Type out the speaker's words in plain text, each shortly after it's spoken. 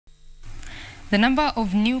The number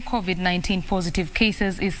of new COVID-19 positive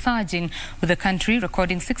cases is surging, with the country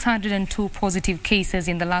recording 602 positive cases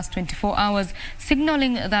in the last 24 hours,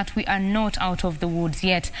 signaling that we are not out of the woods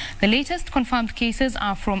yet. The latest confirmed cases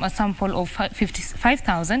are from a sample of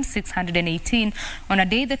 55,618. On a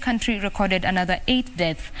day, the country recorded another 8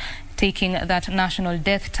 deaths, taking that national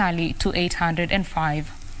death tally to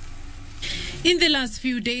 805. In the last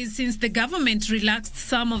few days since the government relaxed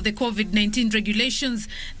some of the COVID-19 regulations,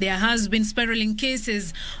 there has been spiraling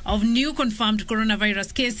cases of new confirmed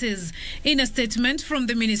coronavirus cases. In a statement from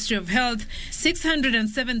the Ministry of Health,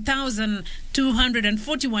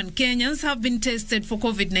 607,241 Kenyans have been tested for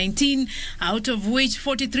COVID-19, out of which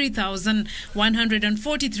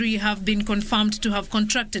 43,143 have been confirmed to have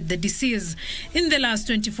contracted the disease. In the last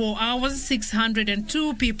 24 hours,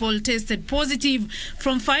 602 people tested positive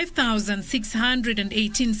from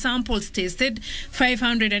 5,618 samples tested,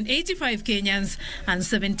 585 Kenyans and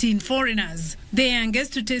 17 foreigners. The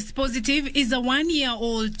youngest to test positive is a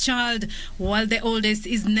 1-year-old child, while the oldest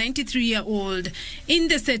is 93-year-old. In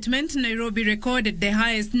the statement, Nairobi recorded the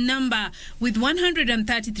highest number with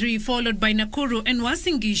 133, followed by Nakuru and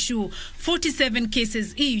Uasin Gishu, 47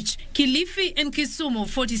 cases each, Kilifi and Kisumu,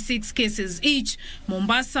 46 cases each,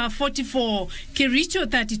 Mombasa, 44, Kericho,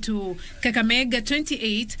 32, Kakamega,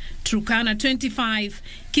 28, Turkana, 25,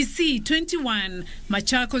 Kisii, 21,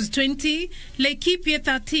 Machakos, 20, Laikipia,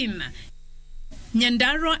 13,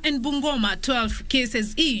 Nyandarua and Bungoma, 12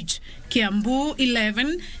 cases each, Kiambu,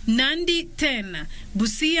 11, Nandi, 10,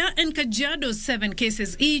 Busia and Kajiado, 7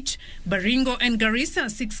 cases each, Baringo and Garissa,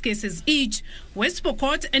 6 cases each, West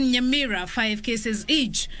Pokot and Nyamira, 5 cases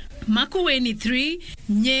each, Makueni, 3,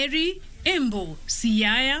 Nyeri, Embu,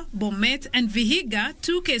 Siaya, Bomet and Vihiga,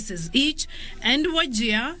 2 cases each, and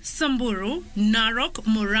Wajir, Samburu, Narok,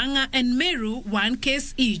 Murang'a and Meru, 1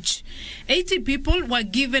 case each. 80 people were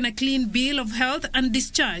given a clean bill of health and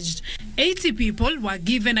discharged. 80 people were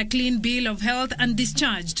given a clean bill of health and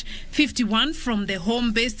discharged. 51 from the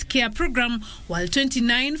home-based care program, while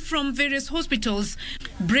 29 from various hospitals,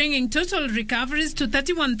 bringing total recoveries to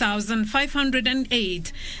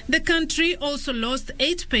 31,508. The country also lost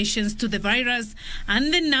 8 patients to the virus,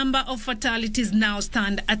 and the number of fatalities now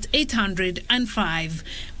stand at 805.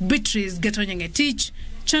 Beatrice Gatonyangetich,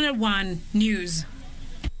 Channel 1 News.